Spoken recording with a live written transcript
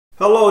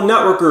Hello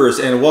networkers,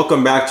 and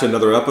welcome back to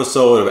another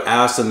episode of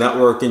Ask the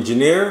Network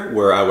Engineer,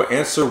 where I will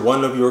answer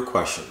one of your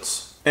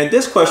questions. And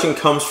this question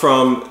comes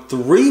from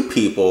 3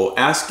 people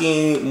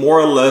asking more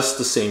or less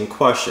the same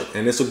question,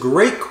 and it's a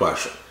great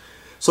question.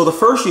 So the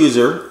first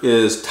user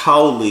is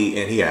Tao Li,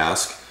 and he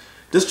asks,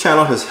 "This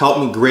channel has helped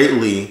me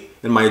greatly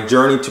in my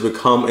journey to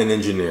become an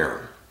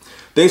engineer.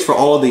 Thanks for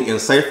all of the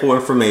insightful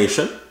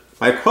information.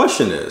 My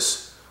question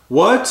is,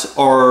 what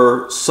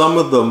are some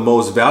of the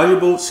most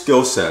valuable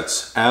skill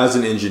sets as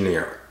an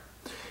engineer?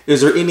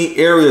 Is there any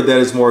area that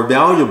is more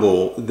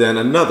valuable than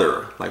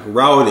another, like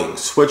routing,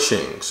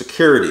 switching,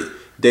 security,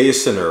 data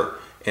center,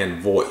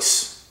 and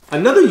voice?"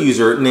 Another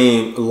user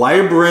named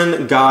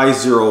Libran Guy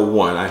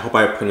 01, I hope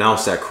I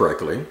pronounced that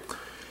correctly.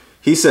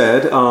 He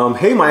said,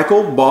 "Hey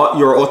Michael, bought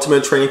your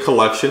Ultimate Training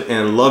Collection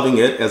and loving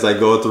it as I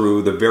go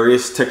through the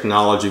various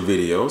technology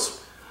videos.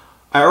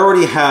 I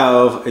already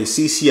have a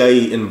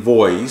CCIE in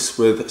voice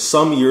with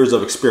some years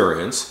of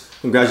experience.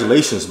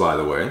 Congratulations, by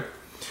the way.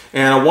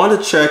 And I want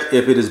to check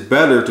if it is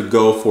better to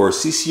go for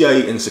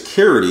CCIE in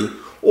security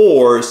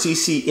or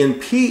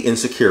CCNP in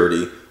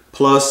security,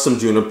 plus some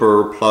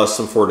Juniper, plus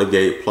some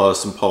FortiGate, plus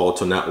some Palo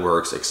Alto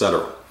Networks,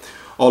 etc.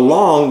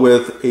 along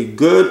with a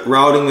good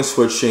routing and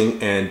switching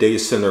and data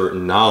center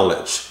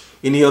knowledge.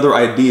 Any other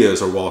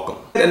ideas are welcome."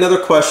 Another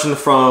question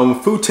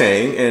from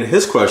Futang, and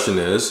his question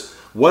is,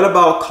 what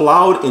about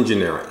cloud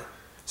engineering?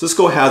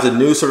 Cisco has a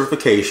new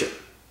certification.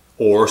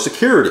 Or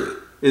security.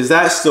 Is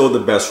that still the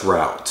best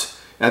route?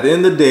 At the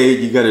end of the day,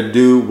 you got to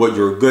do what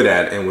you're good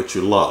at and what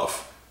you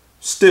love.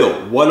 Still,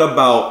 what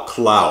about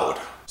cloud?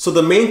 So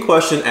the main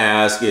question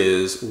asked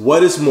is,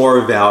 what is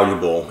more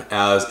valuable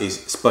as a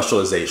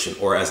specialization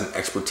or as an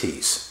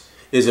expertise?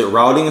 Is it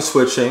routing and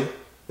switching?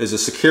 Is it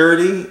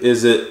security?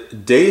 Is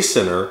it data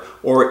center?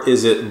 Or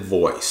is it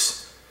voice?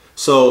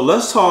 So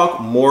let's talk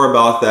more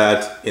about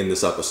that in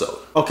this episode.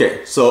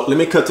 Okay, so let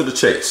me cut to the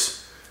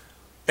chase.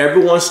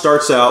 Everyone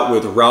starts out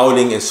with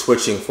routing and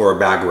switching for a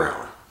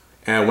background.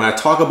 And when I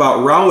talk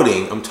about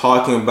routing, I'm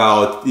talking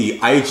about the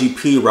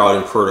IGP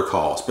routing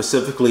protocol,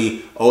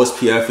 specifically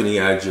OSPF and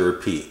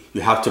EIGRP.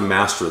 You have to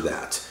master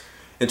that.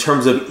 In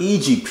terms of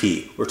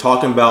EGP, we're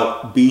talking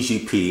about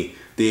BGP,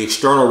 the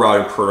external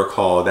routing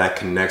protocol that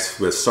connects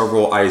with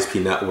several ISP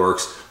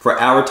networks for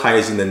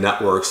advertising the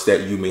networks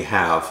that you may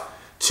have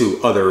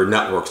to other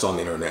networks on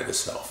the internet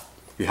itself.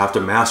 You have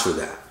to master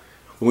that.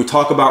 When we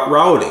talk about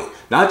routing,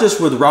 not just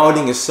with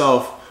routing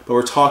itself, but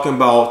we're talking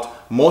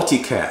about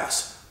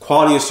multicast,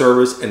 quality of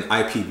service, and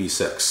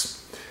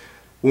IPv6.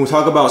 When we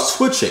talk about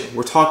switching,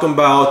 we're talking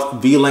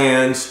about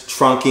VLANs,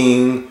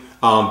 trunking,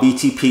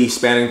 BTP,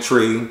 spanning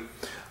tree.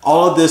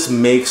 All of this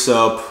makes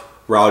up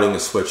routing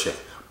and switching.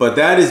 But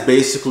that is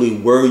basically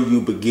where you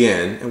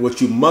begin and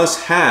what you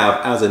must have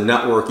as a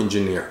network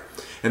engineer.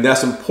 And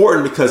that's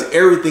important because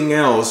everything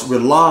else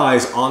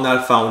relies on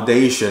that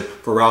foundation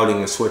for routing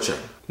and switching.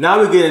 Now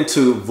we get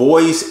into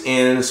voice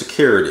and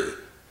security.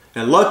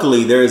 And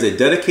luckily there is a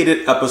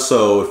dedicated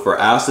episode for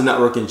Ask the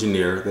Network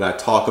Engineer that I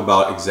talk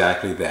about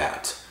exactly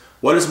that.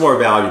 What is more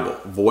valuable,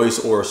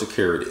 voice or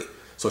security?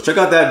 So check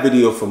out that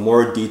video for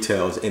more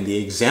details and the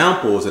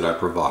examples that I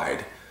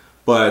provide.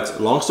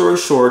 But long story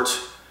short,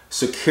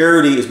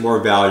 security is more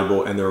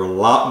valuable and there are a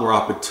lot more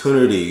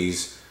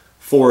opportunities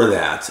for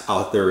that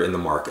out there in the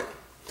market.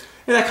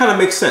 And that kind of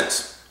makes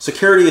sense.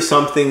 Security is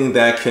something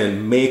that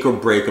can make or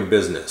break a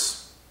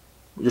business.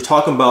 You're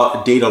talking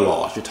about data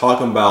loss. You're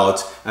talking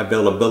about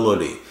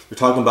availability. You're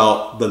talking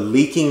about the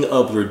leaking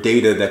of your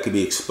data that could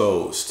be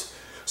exposed.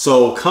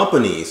 So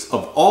companies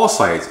of all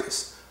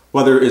sizes,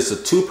 whether it's a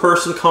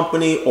 2-person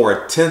company or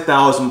a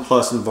 10,000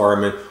 plus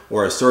environment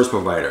or a service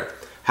provider,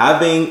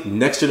 having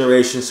next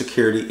generation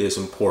security is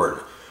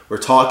important. We're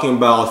talking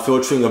about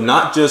filtering of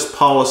not just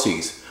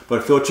policies,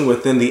 but filtering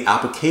within the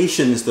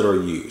applications that are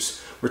used.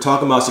 We're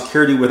talking about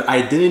security with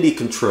identity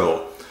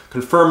control,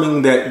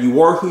 confirming that you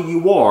are who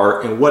you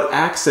are and what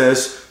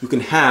access you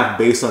can have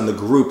based on the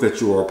group that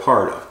you are a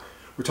part of.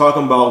 We're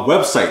talking about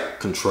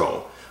website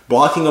control,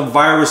 blocking of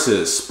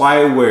viruses,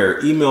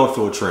 spyware, email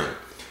filtering.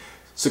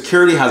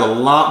 Security has a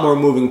lot more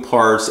moving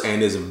parts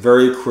and is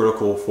very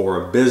critical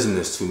for a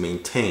business to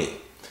maintain.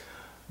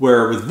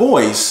 Where with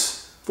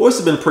voice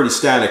has been pretty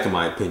static in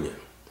my opinion.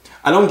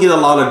 I don't get a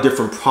lot of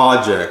different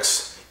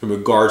projects in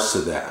regards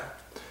to that.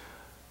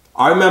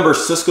 I remember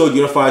Cisco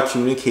Unified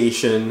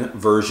Communication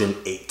version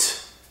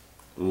 8,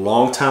 a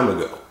long time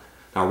ago.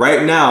 Now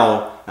right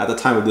now, at the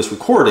time of this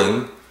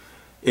recording,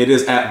 it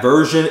is at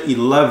version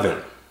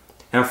 11.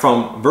 And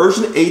from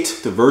version 8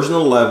 to version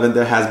 11,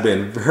 there has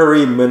been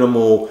very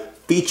minimal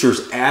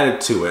features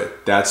added to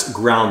it that's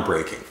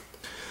groundbreaking.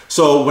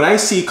 So when I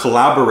see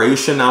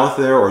collaboration out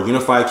there or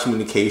unified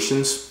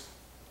communications,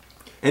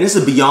 and this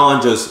is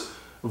beyond just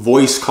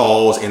voice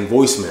calls and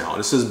voicemail,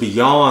 this is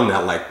beyond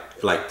that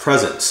like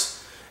presence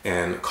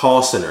and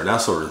call center and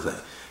that sort of thing.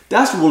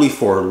 That's really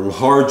for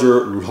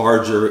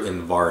larger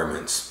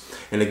environments.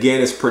 And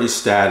again, it's pretty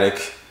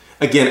static.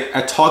 Again,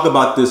 I talk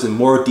about this in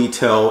more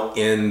detail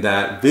in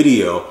that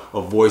video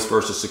of voice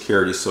versus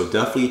security, so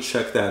definitely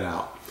check that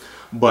out.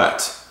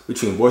 But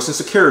between voice and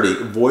security,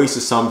 voice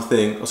is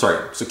something,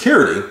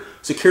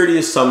 security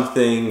is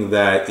something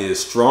that is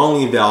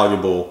strongly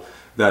valuable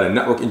that a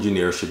network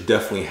engineer should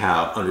definitely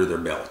have under their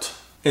belt.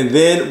 And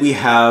then we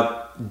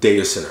have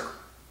data center.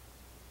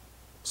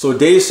 So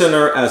data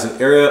center as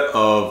an area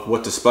of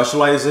what to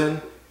specialize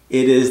in,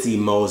 it is the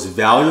most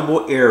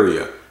valuable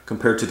area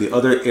compared to the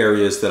other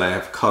areas that I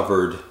have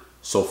covered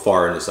so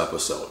far in this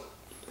episode.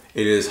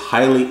 It is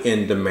highly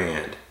in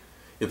demand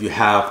if you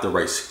have the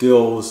right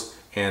skills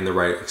and the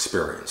right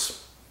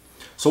experience.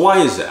 So why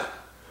is that?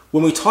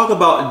 When we talk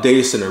about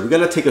data center, we got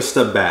to take a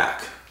step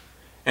back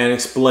and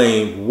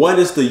explain what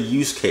is the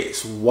use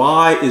case?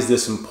 Why is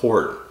this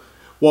important?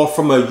 Well,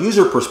 from a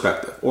user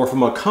perspective or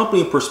from a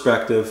company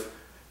perspective,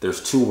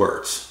 there's two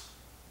words: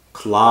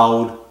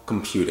 cloud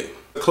computing.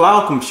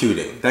 Cloud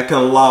computing that can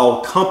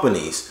allow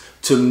companies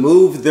to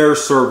move their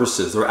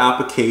services, their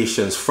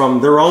applications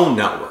from their own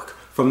network,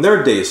 from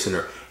their data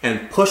center,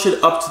 and push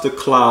it up to the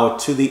cloud,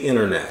 to the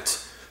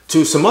internet,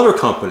 to some other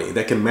company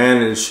that can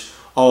manage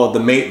all of the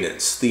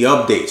maintenance, the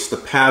updates, the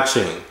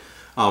patching,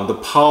 the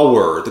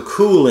power, the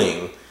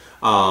cooling,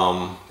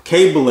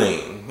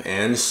 cabling,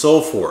 and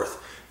so forth.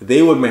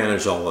 They would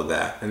manage all of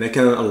that, and they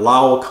can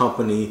allow a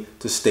company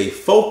to stay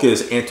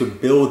focused and to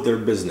build their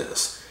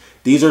business.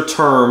 These are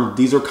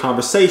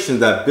conversations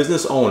that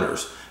business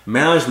owners,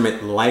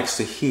 management likes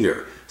to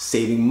hear.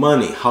 Saving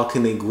money, how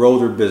can they grow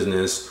their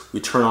business,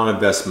 return on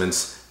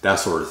investments, that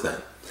sort of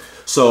thing.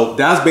 So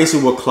that's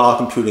basically what cloud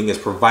computing is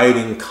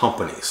providing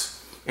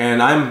companies.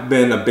 And I've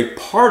been a big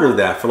part of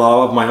that for a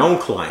lot of my own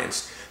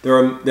clients. They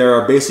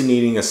are basically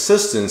needing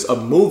assistance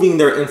of moving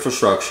their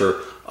infrastructure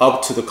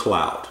up to the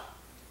cloud.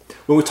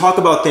 When we talk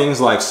about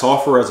things like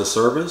software as a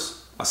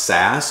service, a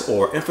SaaS,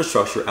 or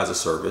infrastructure as a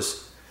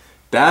service,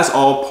 that's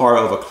all part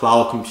of a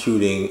cloud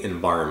computing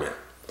environment.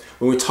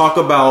 When we talk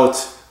about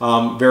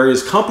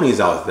various companies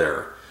out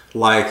there,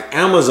 like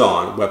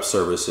Amazon Web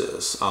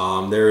Services,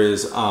 there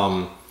is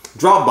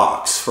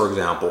Dropbox, for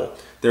example,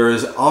 there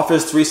is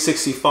Office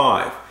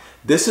 365.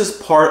 This is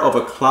part of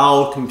a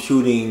cloud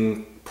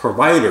computing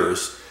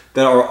providers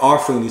that are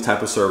offering these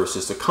type of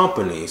services to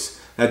companies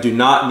that do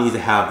not need to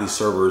have these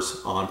servers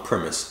on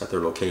premise at their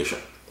location.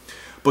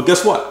 But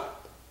guess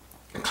what?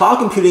 Cloud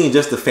computing is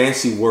just a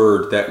fancy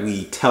word that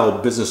we tell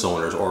business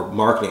owners or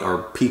marketing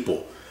or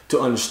people to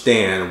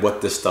understand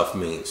what this stuff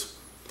means.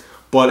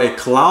 But a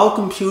cloud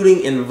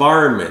computing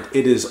environment,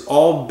 it is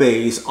all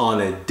based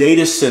on a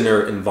data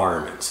center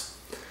environment.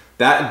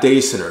 That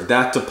data center,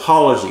 that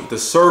topology, the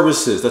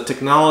services, the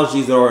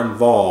technologies that are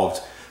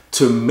involved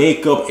to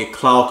make up a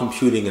cloud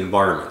computing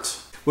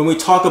environment. When we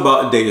talk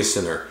about data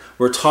center,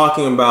 we're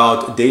talking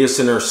about data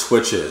center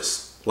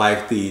switches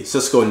like the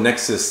Cisco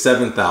Nexus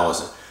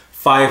 7000,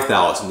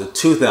 5000, the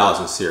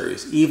 2000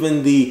 series,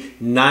 even the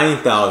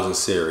 9000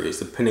 series,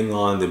 depending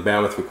on the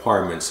bandwidth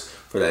requirements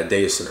for that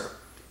data center.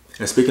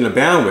 And speaking of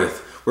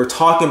bandwidth, we're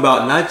talking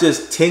about not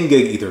just 10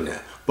 gig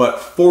Ethernet, but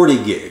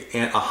 40 gig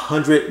and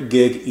 100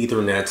 gig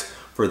Ethernet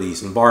for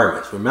these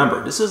environments.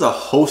 Remember, this is a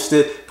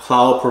hosted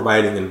cloud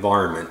providing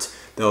environment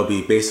that will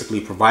be basically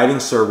providing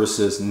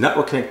services,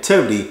 network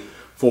connectivity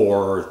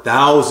for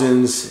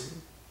thousands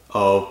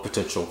of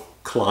potential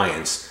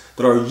clients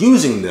that are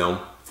using them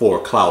for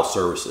cloud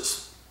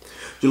services.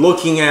 You're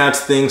looking at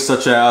things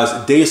such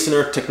as data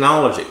center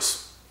technologies.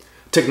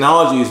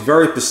 Technology is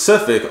very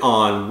specific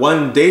on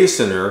one data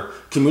center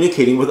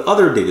communicating with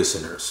other data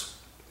centers.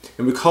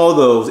 And we call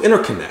those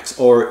interconnects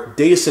or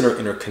data center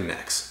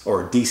interconnects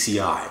or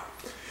DCI.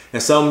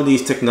 And some of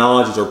these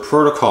technologies or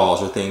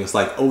protocols are things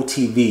like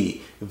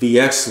OTV,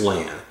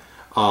 VXLAN,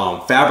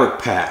 Fabric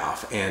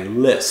Path,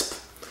 and Lisp.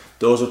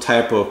 Those are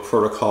type of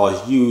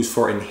protocols used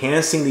for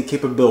enhancing the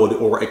capability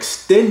or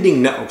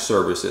extending network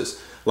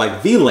services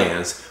like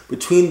VLANs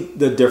between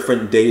the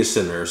different data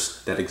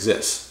centers that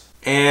exist.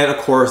 And of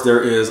course,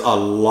 there is a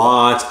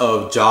lot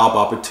of job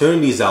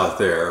opportunities out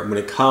there when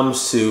it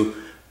comes to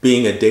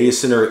being a data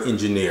center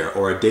engineer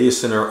or a data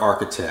center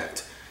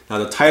architect. Now,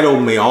 the title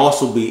may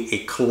also be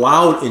a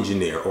cloud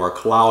engineer or a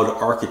cloud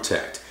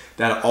architect.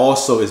 That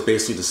also is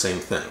basically the same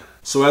thing.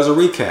 So as a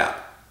recap,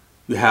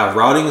 you have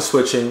routing and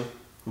switching,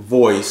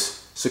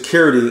 voice,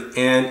 security,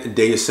 and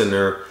data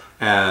center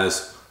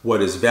as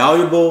what is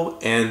valuable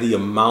and the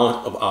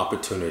amount of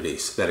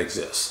opportunities that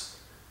exist.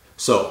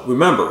 So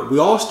remember, we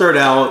all start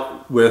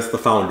out with the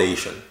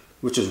foundation,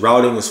 which is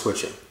routing and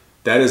switching.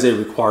 That is a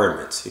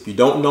requirement. If you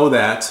don't know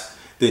that,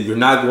 then you're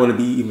not going to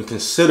be even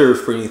considered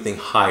for anything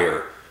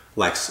higher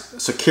like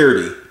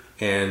security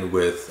and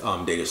with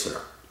data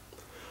center.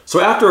 So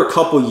after a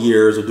couple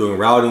years of doing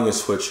routing and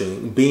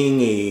switching,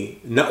 being a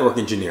network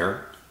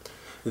engineer,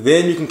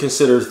 then you can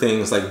consider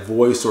things like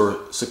voice or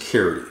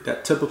security.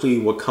 That's typically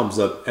what comes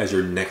up as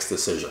your next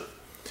decision.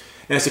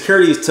 And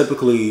security is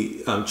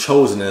typically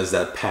chosen as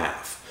that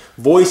path.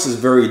 Voice is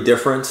very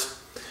different.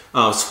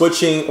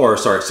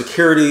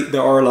 Security,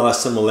 there are a lot of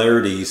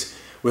similarities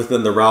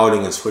within the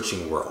routing and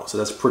switching world. So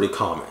that's pretty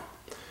common.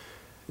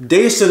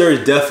 Data center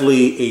is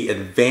definitely an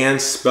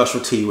advanced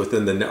specialty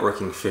within the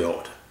networking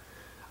field.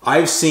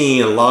 I've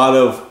seen a lot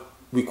of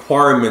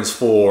requirements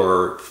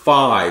for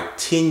 5,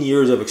 10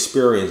 years of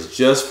experience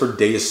just for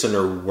data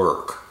center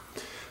work.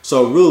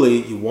 So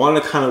really, you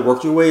want to kind of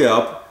work your way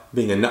up,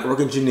 being a network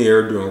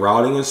engineer, doing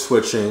routing and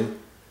switching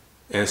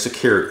and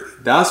security.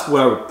 That's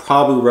what I would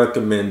probably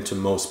recommend to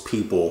most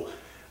people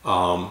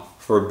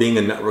for being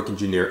a network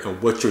engineer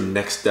and what your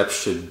next step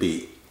should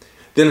be.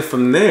 Then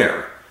from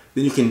there,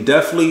 then you can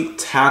definitely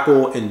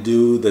tackle and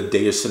do the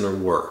data center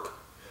work.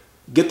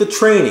 Get the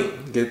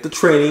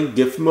training,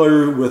 get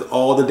familiar with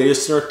all the data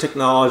center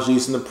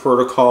technologies and the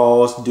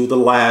protocols, do the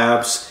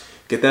labs,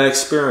 get that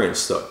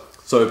experience though.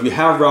 So if you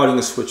have routing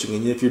and switching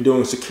and if you're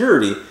doing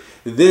security,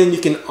 then you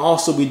can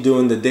also be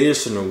doing the data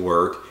center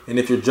work. And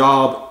if your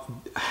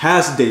job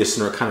has data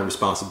center kind of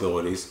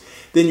responsibilities,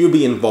 then you'll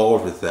be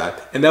involved with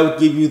that. And that would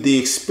give you the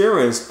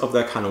experience of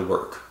that kind of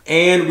work.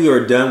 And we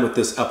are done with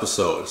this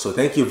episode. So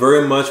thank you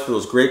very much for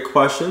those great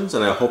questions,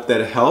 and I hope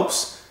that it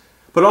helps.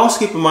 But also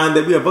keep in mind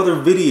that we have other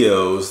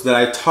videos that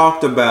I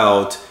talked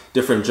about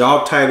different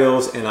job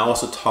titles, and I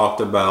also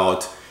talked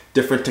about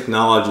different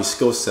technology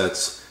skill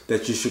sets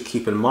that you should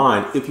keep in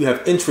mind if you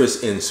have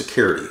interest in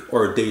security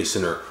or data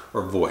center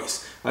or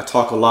voice. I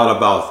talk a lot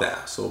about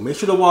that. So make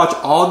sure to watch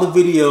all the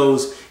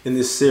videos in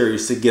this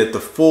series to get the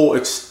full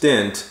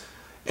extent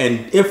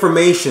and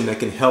information that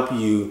can help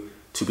you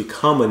to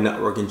become a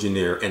network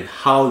engineer and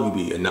how you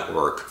be a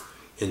network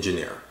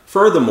engineer.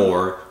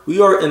 Furthermore,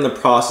 we are in the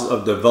process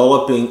of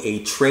developing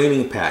a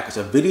training package,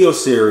 a video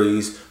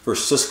series for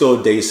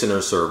Cisco Data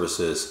Center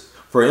Services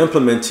for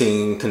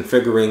implementing,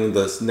 configuring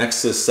the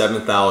Nexus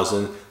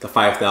 7000, the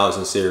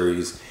 5000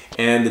 series,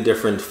 and the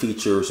different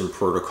features and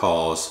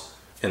protocols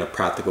in a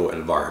practical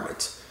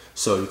environment.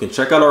 So you can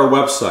check out our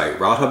website,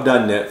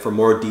 routehub.net, for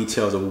more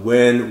details of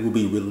when we'll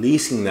be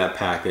releasing that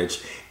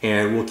package,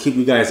 and we'll keep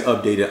you guys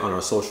updated on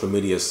our social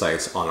media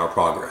sites on our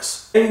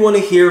progress. And we want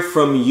to hear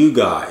from you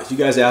guys. You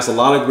guys asked a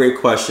lot of great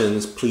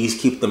questions. Please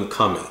keep them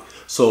coming.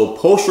 So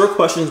post your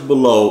questions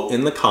below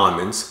in the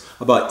comments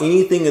about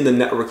anything in the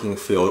networking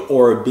field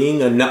or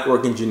being a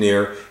network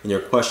engineer, and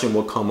your question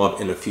will come up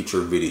in a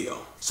future video.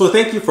 So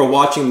thank you for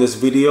watching this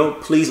video.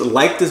 Please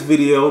like this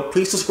video.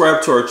 Please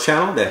subscribe to our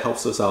channel. That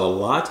helps us out a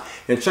lot.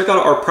 And check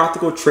out our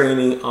practical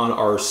training on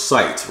our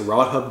site,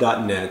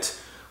 routehub.net,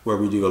 where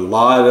we do a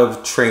lot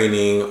of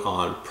training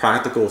on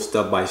practical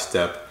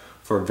step-by-step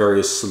for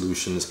various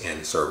solutions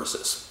and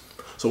services.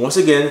 So once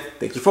again,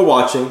 thank you for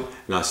watching,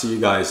 and I'll see you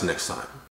guys next time.